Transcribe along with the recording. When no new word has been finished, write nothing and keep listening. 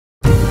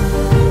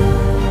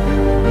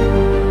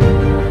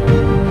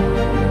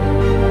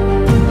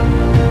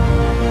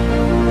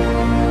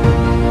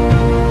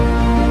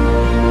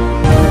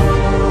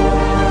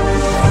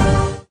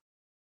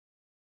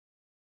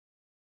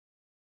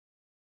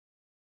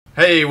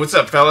Hey, what's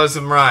up, fellas?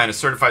 I'm Ryan, a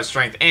certified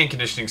strength and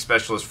conditioning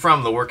specialist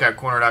from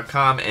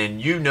theworkoutcorner.com,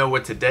 and you know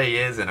what today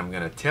is, and I'm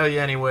going to tell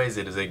you anyways.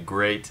 It is a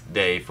great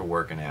day for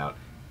working out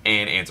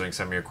and answering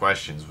some of your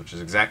questions, which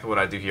is exactly what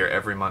I do here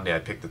every Monday. I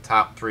pick the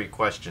top 3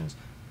 questions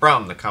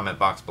from the comment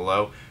box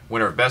below.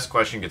 Winner of best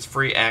question gets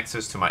free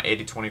access to my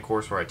 80-20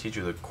 course where I teach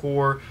you the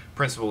core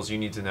principles you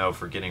need to know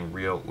for getting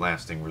real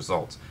lasting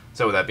results.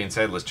 So with that being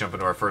said, let's jump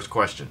into our first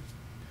question.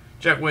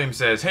 Jack Williams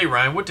says, hey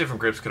Ryan, what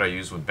different grips could I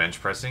use when bench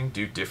pressing?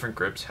 Do different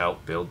grips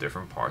help build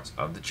different parts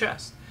of the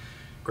chest?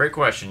 Great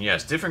question.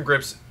 Yes, different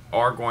grips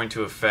are going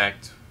to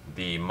affect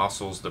the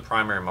muscles, the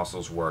primary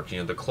muscles work.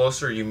 The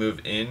closer you move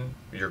in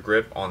your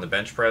grip on the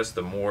bench press,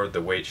 the more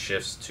the weight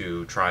shifts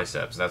to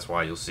triceps. That's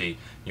why you'll see,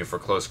 for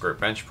close grip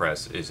bench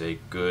press is a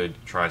good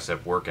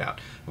tricep workout.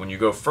 When you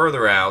go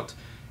further out,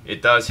 it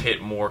does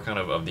hit more kind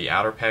of the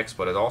outer pecs,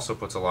 but it also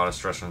puts a lot of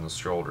stress on the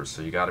shoulders,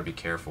 so you got to be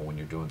careful when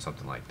you're doing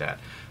something like that.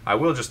 I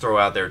will just throw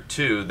out there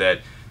too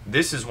that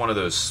this is one of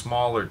those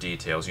smaller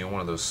details,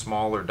 one of those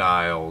smaller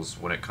dials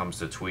when it comes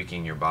to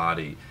tweaking your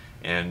body,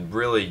 and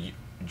really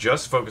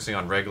just focusing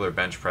on regular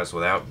bench press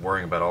without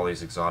worrying about all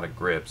these exotic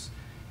grips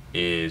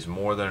is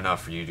more than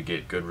enough for you to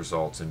get good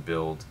results and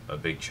build a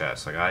big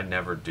chest. Like, I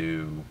never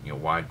do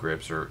wide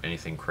grips or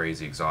anything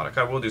crazy exotic.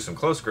 I will do some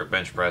close grip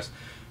bench press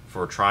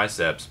for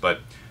triceps, but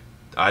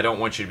I don't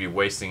want you to be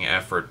wasting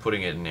effort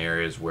putting it in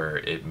areas where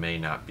it may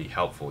not be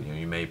helpful.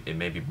 It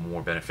may be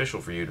more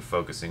beneficial for you to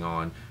focusing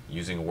on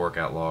using a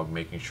workout log,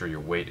 making sure your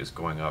weight is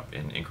going up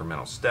in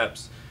incremental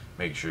steps,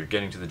 making sure you're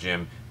getting to the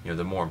gym,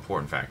 the more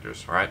important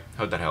factors. All right,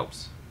 hope that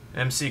helps.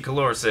 MC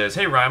Calor says,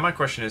 hey Ryan, my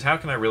question is, how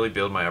can I really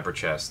build my upper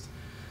chest?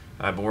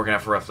 I've been working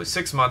out for roughly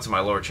 6 months and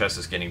my lower chest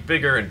is getting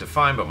bigger and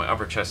defined, but my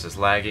upper chest is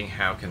lagging.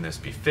 How can this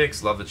be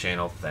fixed? Love the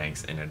channel.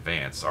 Thanks in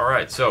advance.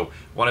 Alright, so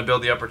want to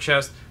build the upper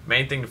chest?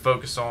 Main thing to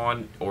focus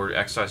on or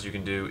exercise you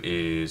can do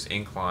is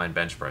incline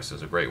bench press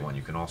is a great one.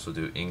 You can also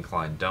do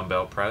incline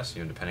dumbbell press,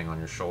 depending on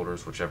your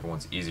shoulders, whichever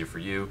one's easier for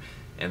you.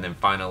 And then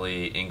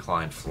finally,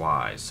 incline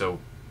flies. So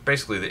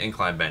basically the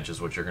incline bench is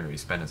what you're going to be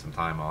spending some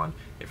time on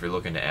if you're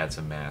looking to add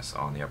some mass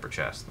on the upper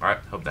chest. Alright,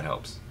 hope that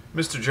helps.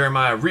 Mr.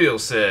 Jeremiah Real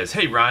says,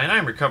 hey Ryan,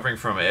 I'm recovering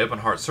from an open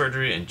heart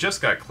surgery and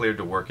just got cleared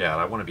to work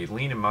out. I want to be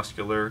lean and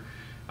muscular.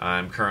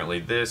 I'm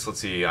currently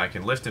I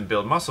can lift and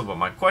build muscle, but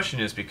my question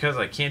is, because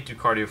I can't do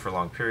cardio for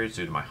long periods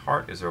due to my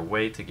heart, is there a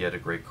way to get a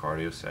great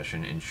cardio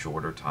session in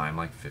shorter time,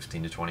 like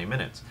 15 to 20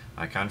 minutes?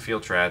 I kind of feel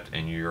trapped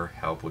and your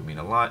help would mean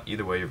a lot.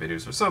 Either way, your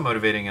videos are so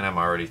motivating and I'm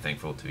already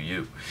thankful to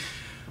you.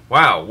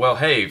 Wow, well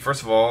hey,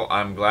 first of all,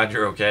 I'm glad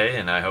you're okay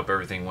and I hope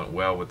everything went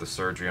well with the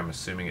surgery. I'm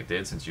assuming it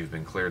did since you've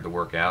been cleared to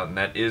work out, and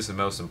that is the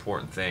most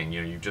important thing.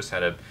 You just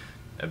had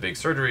a big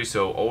surgery,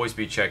 so always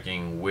be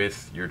checking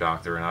with your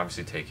doctor and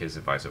obviously take his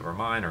advice over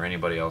mine or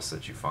anybody else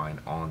that you find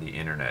on the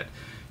internet.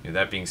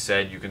 That being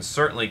said, you can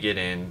certainly get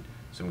in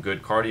some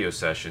good cardio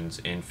sessions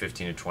in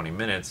 15 to 20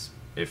 minutes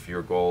if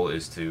your goal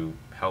is to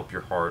help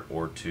your heart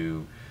or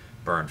to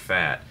burn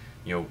fat.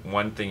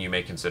 One thing you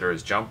may consider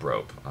is jump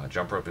rope.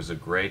 Jump rope is a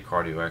great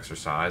cardio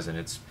exercise,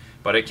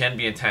 but it can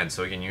be intense.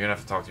 So again, you're gonna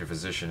have to talk to your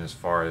physician as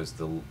far as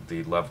the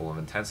level of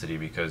intensity,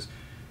 because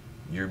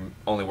you're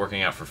only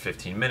working out for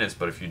 15 minutes.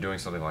 But if you're doing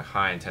something like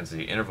high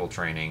intensity interval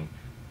training,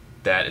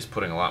 that is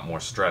putting a lot more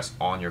stress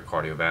on your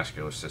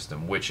cardiovascular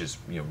system, which is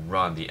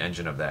the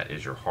engine of that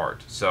is your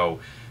heart.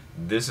 So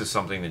this is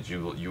something that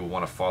you will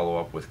want to follow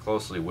up with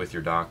closely with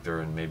your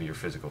doctor and maybe your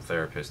physical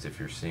therapist if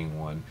you're seeing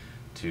one,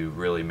 to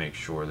really make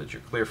sure that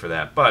you're clear for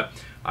that. But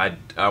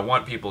I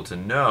want people to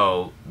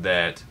know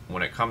that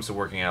when it comes to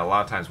working out, a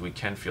lot of times we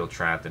can feel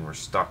trapped and we're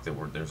stuck, that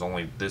there's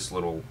only this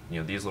little,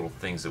 these little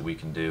things that we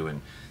can do,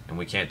 and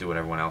we can't do what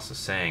everyone else is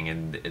saying,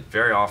 and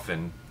very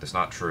often that's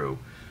not true.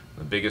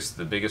 The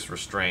biggest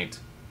restraint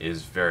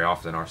is very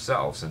often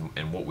ourselves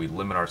and what we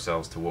limit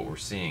ourselves to what we're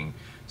seeing.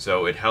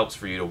 So it helps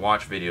for you to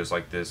watch videos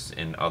like this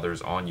and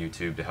others on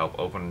YouTube to help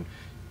open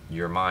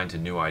your mind to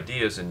new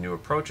ideas and new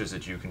approaches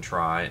that you can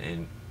try,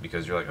 and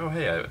because you're like, oh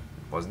hey, I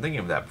wasn't thinking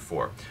of that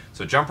before.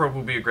 So jump rope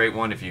would be a great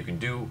one. If you can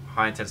do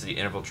high intensity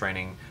interval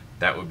training,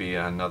 that would be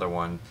another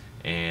one.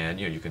 And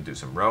you can do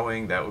some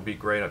rowing, that would be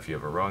great if you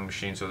have a rowing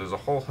machine. So there's a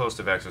whole host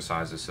of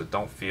exercises, so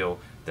don't feel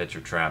that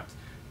you're trapped.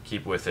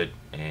 Keep with it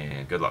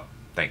and good luck.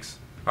 Thanks.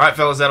 Alright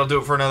fellas, that'll do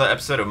it for another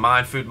episode of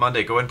Mind Food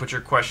Monday. Go ahead and put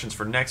your questions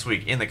for next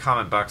week in the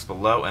comment box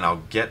below and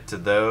I'll get to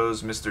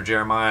those. Mr.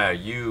 Jeremiah,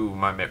 you,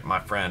 my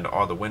friend,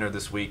 are the winner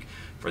this week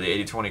for the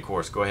 80-20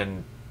 course. Go ahead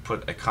and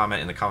put a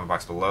comment in the comment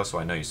box below so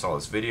I know you saw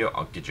this video.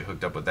 I'll get you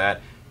hooked up with that.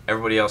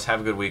 Everybody else,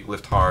 have a good week.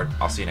 Lift hard.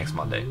 I'll see you next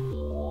Monday.